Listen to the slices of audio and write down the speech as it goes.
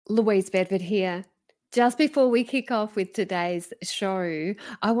Louise Bedford here. Just before we kick off with today's show,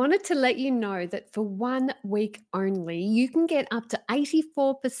 I wanted to let you know that for 1 week only, you can get up to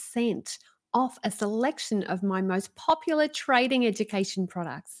 84% off a selection of my most popular trading education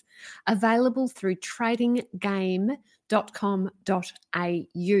products available through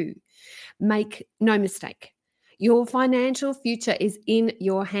tradinggame.com.au. Make no mistake, your financial future is in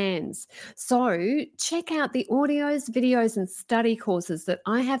your hands. So check out the audios, videos, and study courses that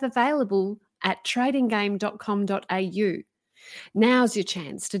I have available at tradinggame.com.au. Now's your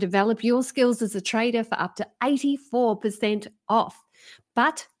chance to develop your skills as a trader for up to 84% off,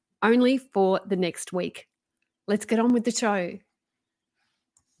 but only for the next week. Let's get on with the show.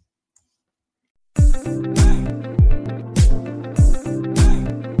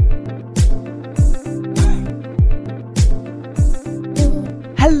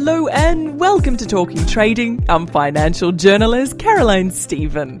 Hello and welcome to Talking Trading. I'm financial journalist Caroline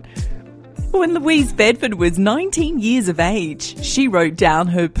Stephen. When Louise Bedford was 19 years of age, she wrote down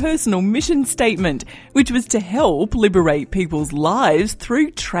her personal mission statement, which was to help liberate people's lives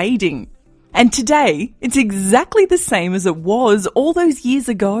through trading. And today, it's exactly the same as it was all those years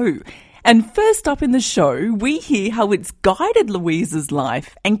ago. And first up in the show, we hear how it's guided Louise's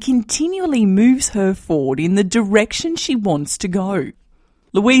life and continually moves her forward in the direction she wants to go.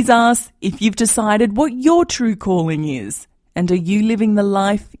 Louise asks if you've decided what your true calling is, and are you living the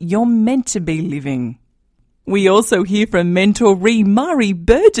life you're meant to be living? We also hear from mentoree Mari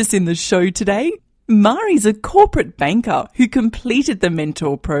Burgess in the show today. Mari's a corporate banker who completed the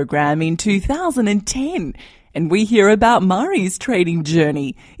mentor program in 2010, and we hear about Mari's trading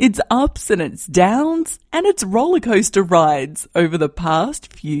journey, its ups and its downs, and its rollercoaster rides over the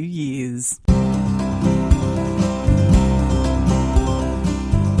past few years.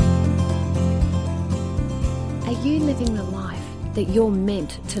 Are you living the life that you're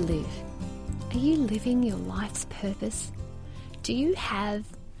meant to live? Are you living your life's purpose? Do you have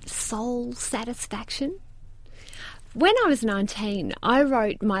soul satisfaction? When I was 19, I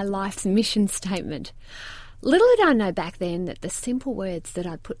wrote my life's mission statement. Little did I know back then that the simple words that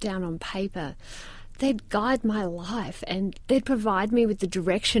I'd put down on paper, they'd guide my life and they'd provide me with the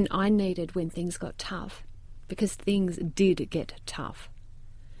direction I needed when things got tough, because things did get tough.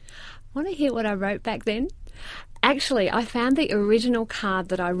 Want to hear what I wrote back then? Actually, I found the original card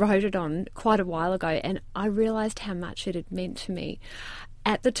that I wrote it on quite a while ago, and I realised how much it had meant to me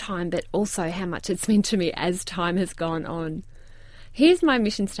at the time, but also how much it's meant to me as time has gone on. Here's my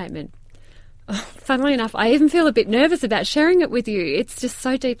mission statement. Oh, funnily enough, I even feel a bit nervous about sharing it with you. It's just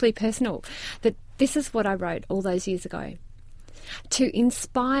so deeply personal that this is what I wrote all those years ago. To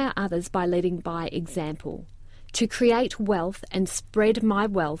inspire others by leading by example. To create wealth and spread my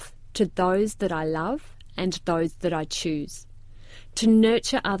wealth to those that I love and those that I choose. To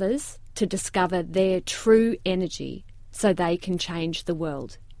nurture others to discover their true energy so they can change the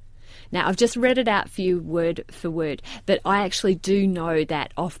world. Now, I've just read it out for you word for word, but I actually do know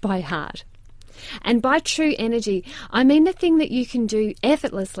that off by heart. And by true energy, I mean the thing that you can do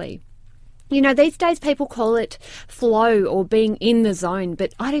effortlessly. You know, these days people call it flow or being in the zone,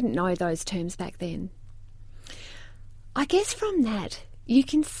 but I didn't know those terms back then. I guess from that, you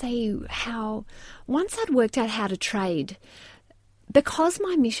can see how once I'd worked out how to trade, because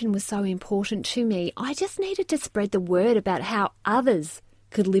my mission was so important to me, I just needed to spread the word about how others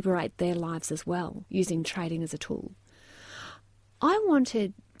could liberate their lives as well, using trading as a tool. I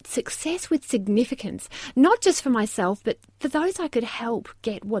wanted success with significance, not just for myself, but for those I could help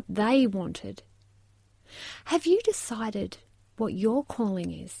get what they wanted. Have you decided what your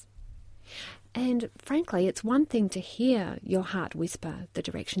calling is? And frankly, it's one thing to hear your heart whisper the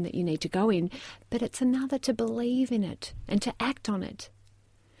direction that you need to go in, but it's another to believe in it and to act on it.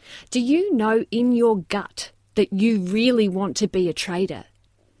 Do you know in your gut that you really want to be a trader?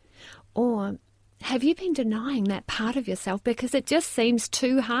 Or have you been denying that part of yourself because it just seems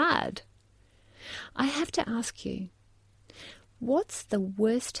too hard? I have to ask you, what's the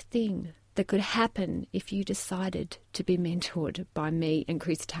worst thing that could happen if you decided to be mentored by me and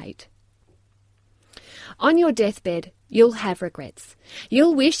Chris Tate? On your deathbed, you'll have regrets.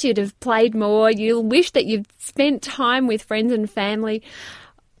 You'll wish you'd have played more. You'll wish that you'd spent time with friends and family.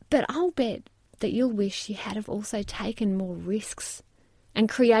 But I'll bet that you'll wish you had have also taken more risks and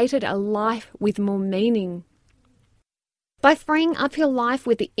created a life with more meaning. By freeing up your life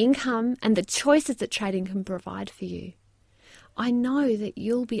with the income and the choices that trading can provide for you, I know that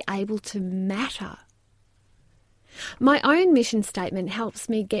you'll be able to matter. My own mission statement helps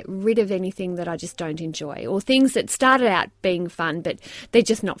me get rid of anything that I just don't enjoy, or things that started out being fun, but they're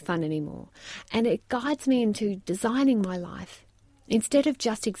just not fun anymore. And it guides me into designing my life instead of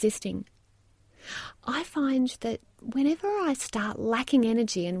just existing. I find that whenever I start lacking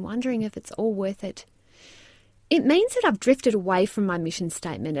energy and wondering if it's all worth it, it means that I've drifted away from my mission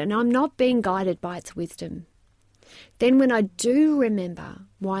statement and I'm not being guided by its wisdom. Then when I do remember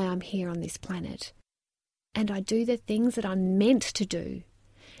why I'm here on this planet and I do the things that I'm meant to do,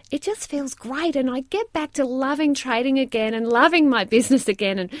 it just feels great, and I get back to loving trading again and loving my business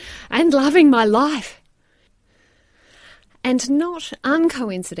again and loving my life. And not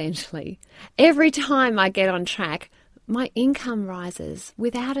uncoincidentally, every time I get on track, my income rises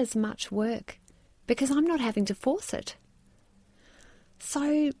without as much work because I'm not having to force it.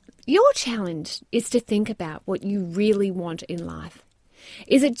 So your challenge is to think about what you really want in life.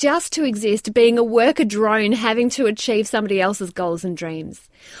 Is it just to exist, being a worker drone, having to achieve somebody else's goals and dreams?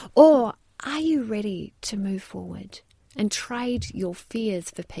 Or are you ready to move forward and trade your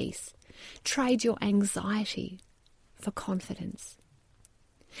fears for peace? Trade your anxiety for confidence?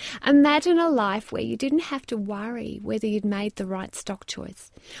 Imagine a life where you didn't have to worry whether you'd made the right stock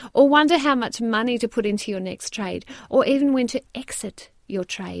choice, or wonder how much money to put into your next trade, or even when to exit your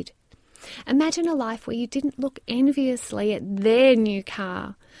trade. Imagine a life where you didn't look enviously at their new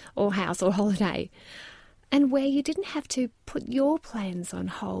car or house or holiday, and where you didn't have to put your plans on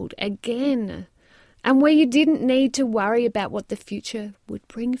hold again, and where you didn't need to worry about what the future would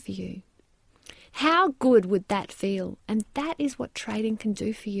bring for you. How good would that feel? And that is what trading can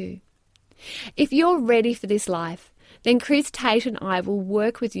do for you. If you're ready for this life, then Chris Tate and I will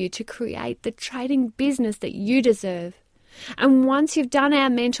work with you to create the trading business that you deserve. And once you've done our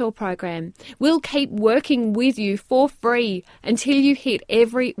mentor program, we'll keep working with you for free until you hit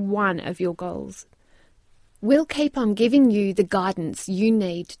every one of your goals. We'll keep on giving you the guidance you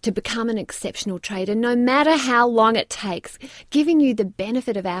need to become an exceptional trader, no matter how long it takes, giving you the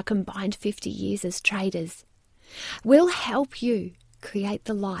benefit of our combined 50 years as traders. We'll help you create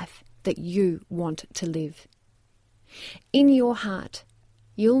the life that you want to live. In your heart,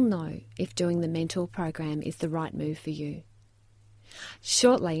 you'll know if doing the mentor program is the right move for you.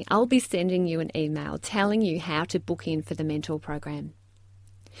 Shortly, I'll be sending you an email telling you how to book in for the mentor program.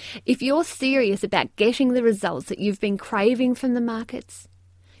 If you're serious about getting the results that you've been craving from the markets,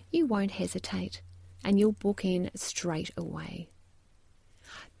 you won't hesitate and you'll book in straight away.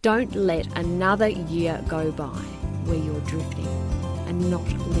 Don't let another year go by where you're drifting and not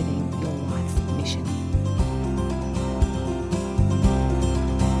living your life's mission.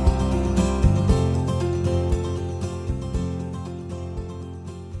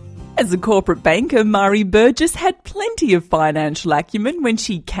 As a corporate banker, Mari Burgess had plenty of financial acumen when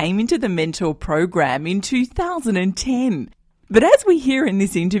she came into the mentor program in 2010. But as we hear in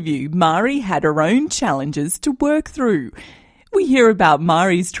this interview, Mari had her own challenges to work through. We hear about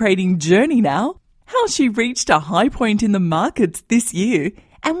Mari's trading journey now, how she reached a high point in the markets this year,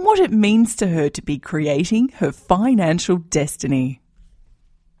 and what it means to her to be creating her financial destiny.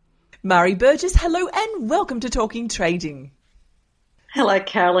 Mari Burgess, hello and welcome to Talking Trading. Hello,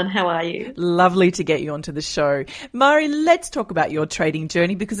 Carolyn. How are you? Lovely to get you onto the show. Mari, let's talk about your trading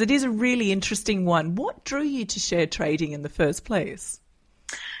journey because it is a really interesting one. What drew you to share trading in the first place?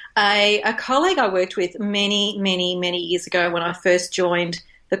 A colleague I worked with many years ago when I first joined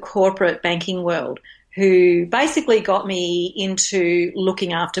the corporate banking world, who basically got me into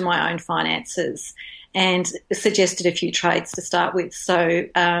looking after my own finances and suggested a few trades to start with. So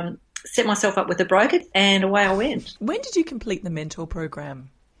set myself up with a broker and away I went. When did you complete the mentor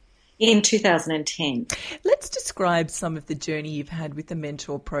program? In 2010. Let's describe some of the journey you've had with the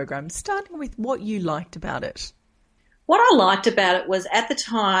mentor program, starting with what you liked about it. What I liked about it was at the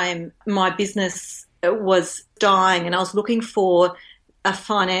time my business was dying and I was looking for a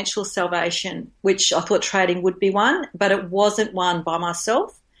financial salvation, which I thought trading would be one, but it wasn't one by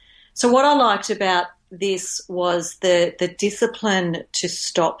myself. So what I liked about this was the discipline to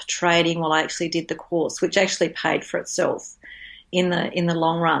stop trading while I actually did the course, which actually paid for itself in the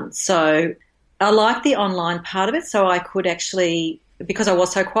long run. So I liked the online part of it, so I could actually, because I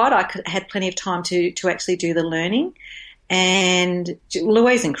was so quiet, I had plenty of time to actually do the learning. And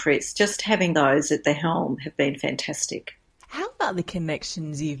Louise and Chris, just having those at the helm have been fantastic. How about the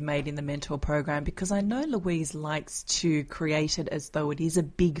connections you've made in the mentor program? Because I know Louise likes to create it as though it is a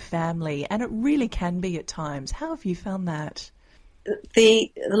big family, and it really can be at times. How have you found that?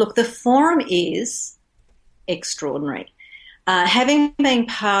 The forum is extraordinary. Having been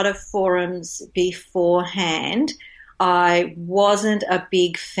part of forums beforehand, I wasn't a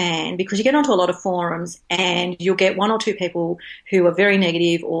big fan because you get onto a lot of forums and you'll get one or two people who are very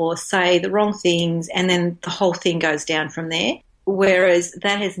negative or say the wrong things and then the whole thing goes down from there. Whereas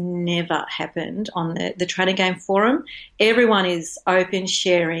that has never happened on the Trading Game Forum. Everyone is open,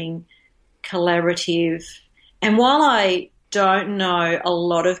 sharing, collaborative. And while I don't know a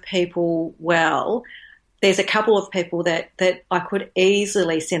lot of people well, there's a couple of people that I could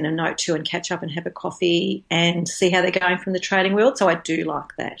easily send a note to and catch up and have a coffee and see how they're going from the trading world. So I do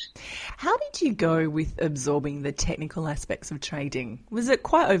like that. How did you go with absorbing the technical aspects of trading? Was it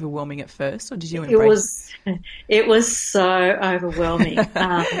quite overwhelming at first, or did you embrace it? Was so overwhelming.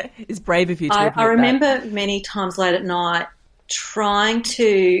 It's brave of you to admit I remember many times late at night going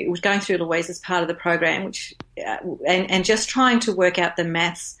through Louise's part of the program, which and just trying to work out the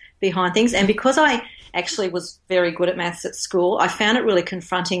maths behind things. And because I actually was very good at maths at school, I found it really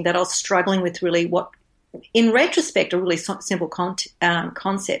confronting that I was struggling with really what, in retrospect, are really simple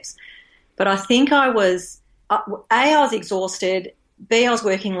concepts. But I think I was exhausted, B, I was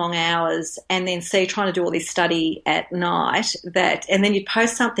working long hours, and then C, trying to do all this study at night, and then you'd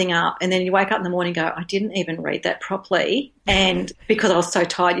post something up and then you wake up in the morning and go, I didn't even read that properly. And because I was so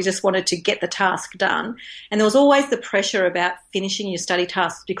tired, you just wanted to get the task done. And there was always the pressure about finishing your study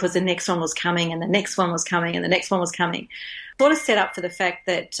tasks because the next one was coming and the next one was coming and the next one was coming. Sort of set up for the fact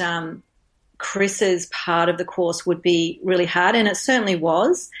that Chris's part of the course would be really hard, and it certainly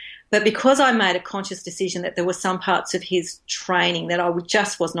was. But because I made a conscious decision that there were some parts of his training that I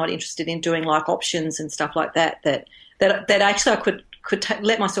just was not interested in doing, like options and stuff like that actually I could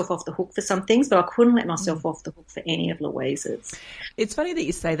let myself off the hook for some things, but I couldn't let myself off the hook for any of Louise's. It's funny that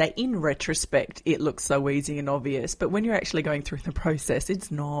you say that. In retrospect, it looks so easy and obvious, but when you're actually going through the process, it's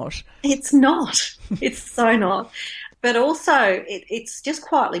not. It's not. It's so not. But also, it's just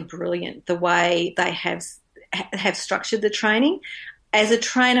quietly brilliant the way they have structured the training. As a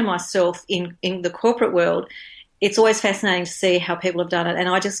trainer myself in the corporate world, it's always fascinating to see how people have done it, and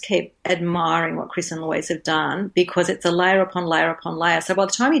I just keep admiring what Chris and Louise have done because it's a layer upon layer upon layer. So by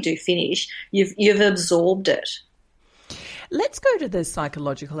the time you do finish, you've absorbed it. Let's go to the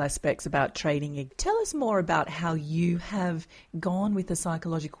psychological aspects about trading. Tell us more about how you have gone with the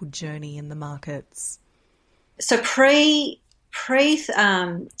psychological journey in the markets. So pre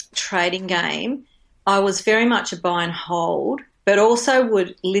trading game, I was very much a buy and hold, but also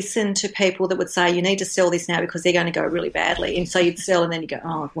would listen to people that would say, you need to sell this now because they're going to go really badly. And so you'd sell and then you go,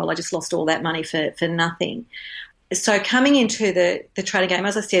 oh, well, I just lost all that money for nothing. So coming into the trading game,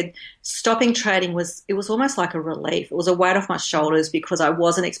 as I said, stopping trading was almost like a relief. It was a weight off my shoulders because I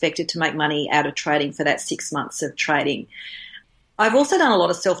wasn't expected to make money out of trading for that 6 months of trading. I've also done a lot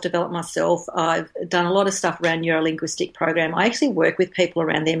of self-development myself. I've done a lot of stuff around neuro-linguistic program. I actually work with people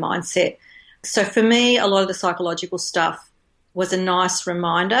around their mindset. So for me, a lot of the psychological stuff was a nice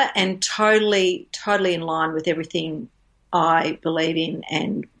reminder and totally in line with everything I believe in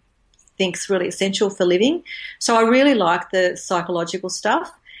and think's really essential for living. So I really like the psychological stuff.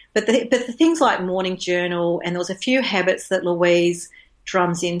 But the things like morning journal, and there was a few habits that Louise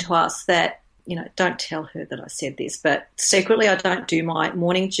drums into us that, you know, don't tell her that I said this, but secretly I don't do my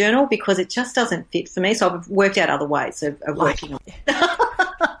morning journal because it just doesn't fit for me. So I've worked out other ways of working on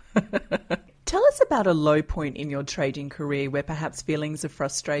it. Tell us about a low point in your trading career where perhaps feelings of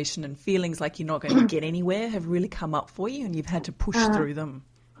frustration and feelings like you're not going to get anywhere have really come up for you and you've had to push through them.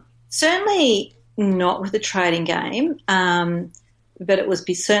 Certainly not with the trading game, but it was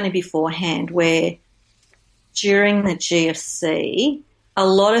certainly beforehand where during the GFC, a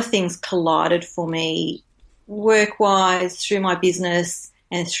lot of things collided for me work-wise, through my business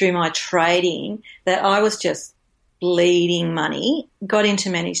and through my trading, that I was just bleeding money, got into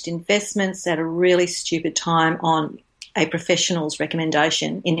managed investments at a really stupid time on a professional's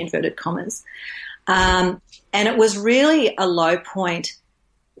recommendation, in inverted commas. And it was really a low point.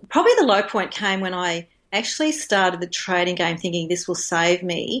 Probably the low point came when I actually started the trading game thinking this will save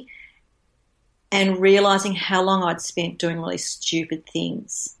me and realising how long I'd spent doing really stupid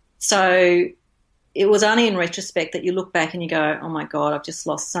things. So it was only in retrospect that you look back and you go, oh, my God, I've just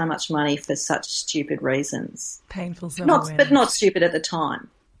lost so much money for such stupid reasons. Painful self-awareness. But not stupid at the time.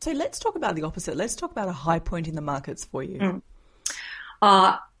 So let's talk about the opposite. Let's talk about a high point in the markets for you.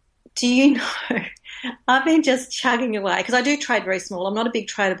 Do you know, I've been just chugging away because I do trade very small. I'm not a big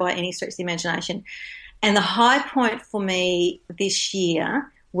trader by any stretch of the imagination. And the high point for me this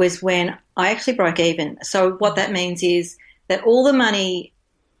year was when I actually broke even. So what that means is that all the money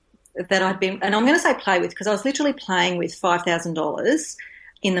that I'd been, and I'm going to say play with because I was literally playing with $5,000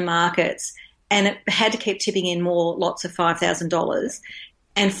 in the markets and it had to keep tipping in more lots of $5,000.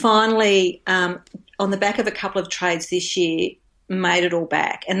 And finally, on the back of a couple of trades this year, made it all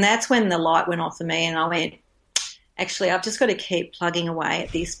back. And that's when the light went off for me and I went, actually, I've just got to keep plugging away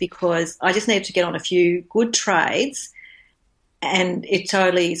at this because I just needed to get on a few good trades and it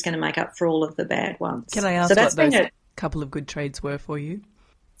totally is going to make up for all of the bad ones. Can I ask so that's what those couple of good trades were for you?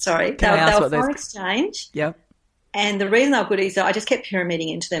 Sorry, Can I ask they were what those... foreign exchange. Yep. And the reason they were good is that I just kept pyramiding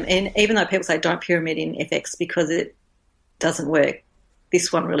into them. And even though people say don't pyramid in FX because it doesn't work,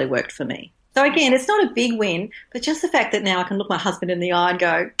 this one really worked for me. So again, it's not a big win, but just the fact that now I can look my husband in the eye and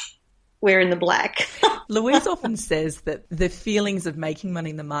go, we're in the black. Louise often says that the feelings of making money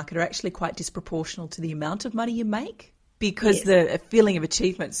in the market are actually quite disproportional to the amount of money you make because the feeling of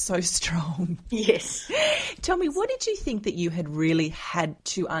achievement is so strong. Yes. Tell me, what did you think that you had really had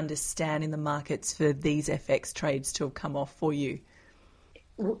to understand in the markets for these FX trades to have come off for you?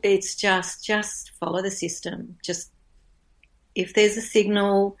 It's just follow the system. Just if there's a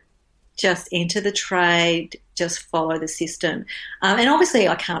signal, just enter the trade, just follow the system. And obviously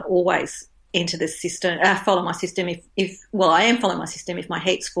I can't always enter the system, follow my system if I am following my system if my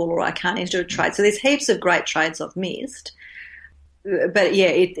heat's full or I can't enter a trade. So there's heaps of great trades I've missed. But yeah,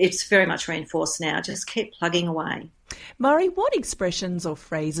 it's very much reinforced now. Just keep plugging away. Murray, what expressions or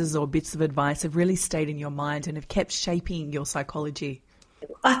phrases or bits of advice have really stayed in your mind and have kept shaping your psychology?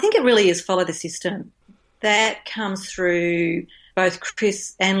 I think it really is follow the system. That comes through both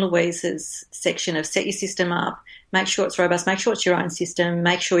Chris and Louise's section of set your system up, make sure it's robust, make sure it's your own system,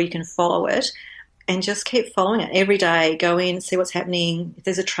 make sure you can follow it, and just keep following it every day. Go in, see what's happening. If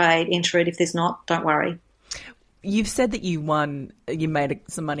there's a trade, enter it. If there's not, don't worry. You've said that you made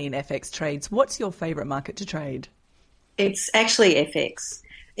some money in FX trades. What's your favourite market to trade? It's actually FX.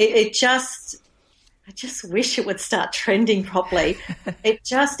 I just wish it would start trending properly. It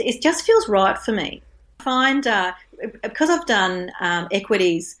just feels right for me. I find because I've done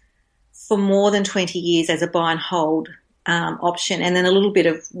equities for more than 20 years as a buy and hold option, and then a little bit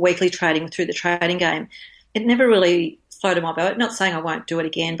of weekly trading through the trading game, it never really floated my boat. Not saying I won't do it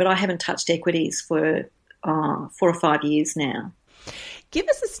again, but I haven't touched equities for 4 or 5 years now. Give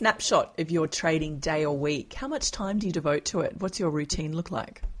us a snapshot of your trading day or week. How much time do you devote to it? What's your routine look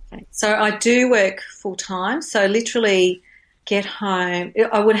like? So I do work full time. So literally get home.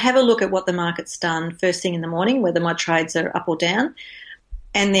 I would have a look at what the market's done first thing in the morning, whether my trades are up or down.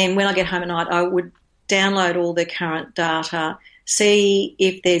 And then when I get home at night, I would download all the current data, see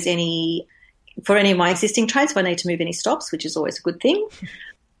if there's for any of my existing trades, if I need to move any stops, which is always a good thing,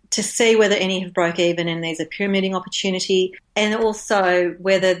 to see whether any have broke even and there's a pyramiding opportunity, and also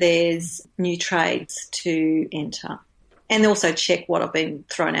whether there's new trades to enter. And also check what I've been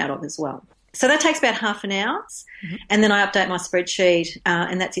thrown out of as well. So that takes about half an hour, and then I update my spreadsheet,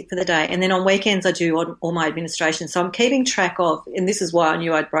 and that's it for the day. And then on weekends I do all my administration. So I'm keeping track of, and this is why I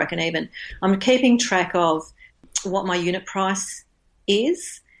knew I'd broken even, I'm keeping track of what my unit price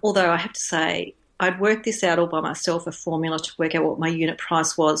is, although I have to say I'd worked this out all by myself, a formula to work out what my unit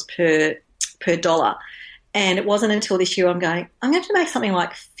price was per dollar. And it wasn't until this year I'm going to make something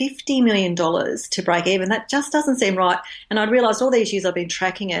like $50 million to break even. That just doesn't seem right. And I realised all these years I've been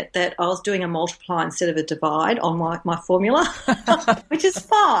tracking it that I was doing a multiply instead of a divide on my formula, which is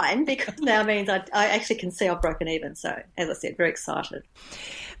fine because now means I actually can see I've broken even. So, as I said, very excited.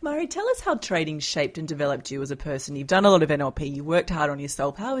 Murray, tell us how trading shaped and developed you as a person. You've done a lot of NLP. You worked hard on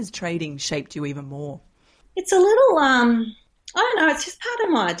yourself. How has trading shaped you even more? It's a little, I don't know, it's just part of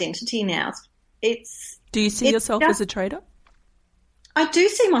my identity now. Do you see yourself as a trader? I do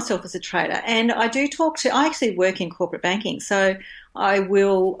see myself as a trader, and I actually work in corporate banking, so I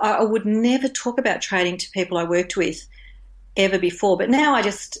would never talk about trading to people I worked with ever before, but now I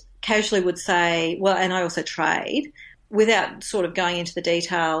just casually would say, well, and I also trade without sort of going into the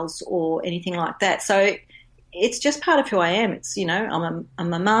details or anything like that. So it's just part of who I am. It's, I'm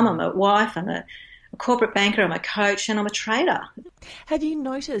a mum, I'm a wife, I'm a corporate banker, I'm a coach, and I'm a trader. Have you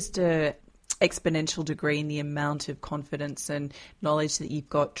noticed a exponential degree in the amount of confidence and knowledge that you've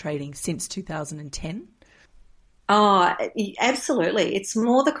got trading since 2010? Oh, absolutely. It's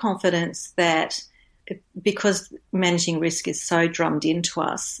more the confidence that because managing risk is so drummed into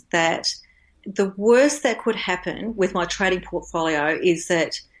us that the worst that could happen with my trading portfolio is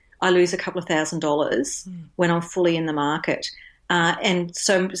that I lose a couple of $1,000s when I'm fully in the market. And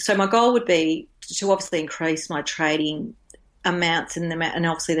so my goal would be to obviously increase my trading amounts and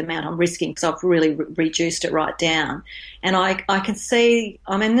obviously the amount I'm risking because I've really reduced it right down. And I can see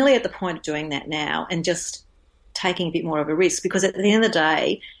I'm nearly at the point of doing that now and just taking a bit more of a risk because at the end of the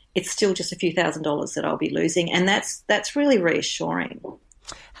day, it's still just a few $1,000s that I'll be losing, and that's really reassuring.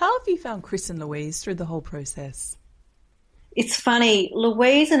 How have you found Chris and Louise through the whole process? It's funny,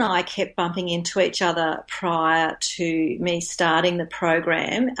 Louise and I kept bumping into each other prior to me starting the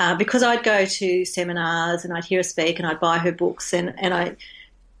program because I'd go to seminars and I'd hear her speak and I'd buy her books and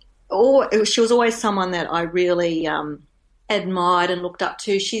she was always someone that I really admired and looked up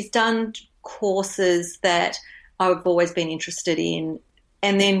to. She's done courses that I've always been interested in,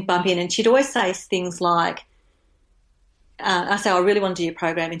 and then bump in, and she'd always say things like, I say, I really want to do your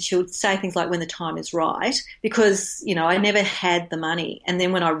program, and she would say things like, when the time is right, because, you know, I never had the money. And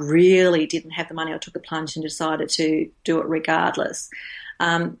then when I really didn't have the money, I took the plunge and decided to do it regardless,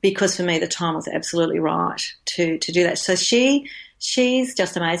 because for me the time was absolutely right to do that. So she's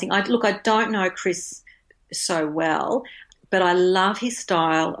just amazing. I don't know Chris so well, but I love his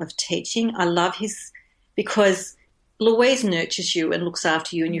style of teaching. I love because Louise nurtures you and looks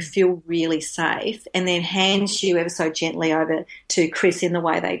after you, and you feel really safe, and then hands you ever so gently over to Chris in the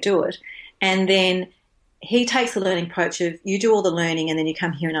way they do it. And then he takes the learning approach of, you do all the learning and then you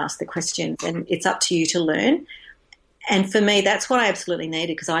come here and ask the questions, and it's up to you to learn. And for me, that's what I absolutely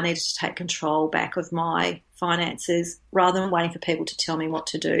needed, because I needed to take control back of my finances rather than waiting for people to tell me what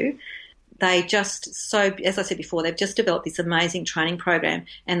to do. They just as I said before, they've just developed this amazing training program,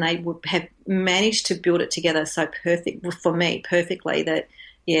 and they have managed to build it together so perfectly that,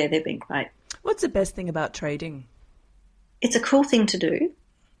 yeah, they've been great. What's the best thing about trading? It's a cool thing to do.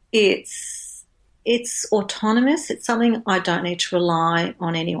 It's autonomous. It's something I don't need to rely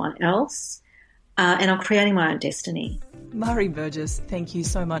on anyone else, and I'm creating my own destiny. Mari Burgess, thank you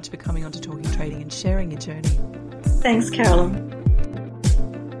so much for coming on to Talking Trading and sharing your journey. Thanks, Carolyn.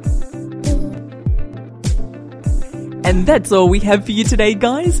 And that's all we have for you today,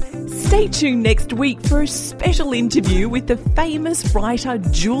 guys. Stay tuned next week for a special interview with the famous writer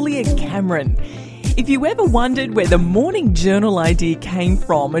Julia Cameron. If you ever wondered where the morning journal idea came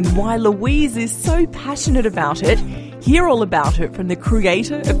from and why Louise is so passionate about it, hear all about it from the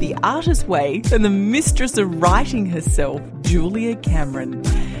creator of The Artist's Way and the mistress of writing herself, Julia Cameron.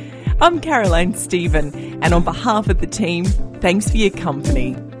 I'm Caroline Stephen, and on behalf of the team, thanks for your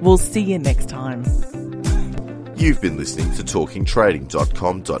company. We'll see you next time. You've been listening to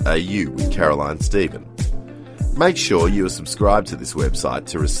talkingtrading.com.au with Caroline Stephen. Make sure you are subscribed to this website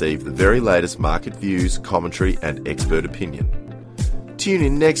to receive the very latest market views, commentary and expert opinion. Tune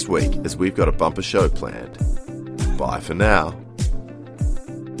in next week as we've got a bumper show planned. Bye for now.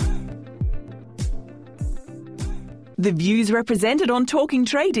 The views represented on Talking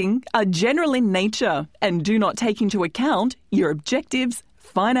Trading are general in nature and do not take into account your objectives,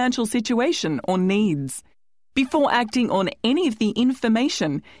 financial situation or needs. Before acting on any of the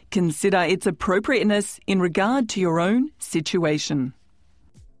information, consider its appropriateness in regard to your own situation.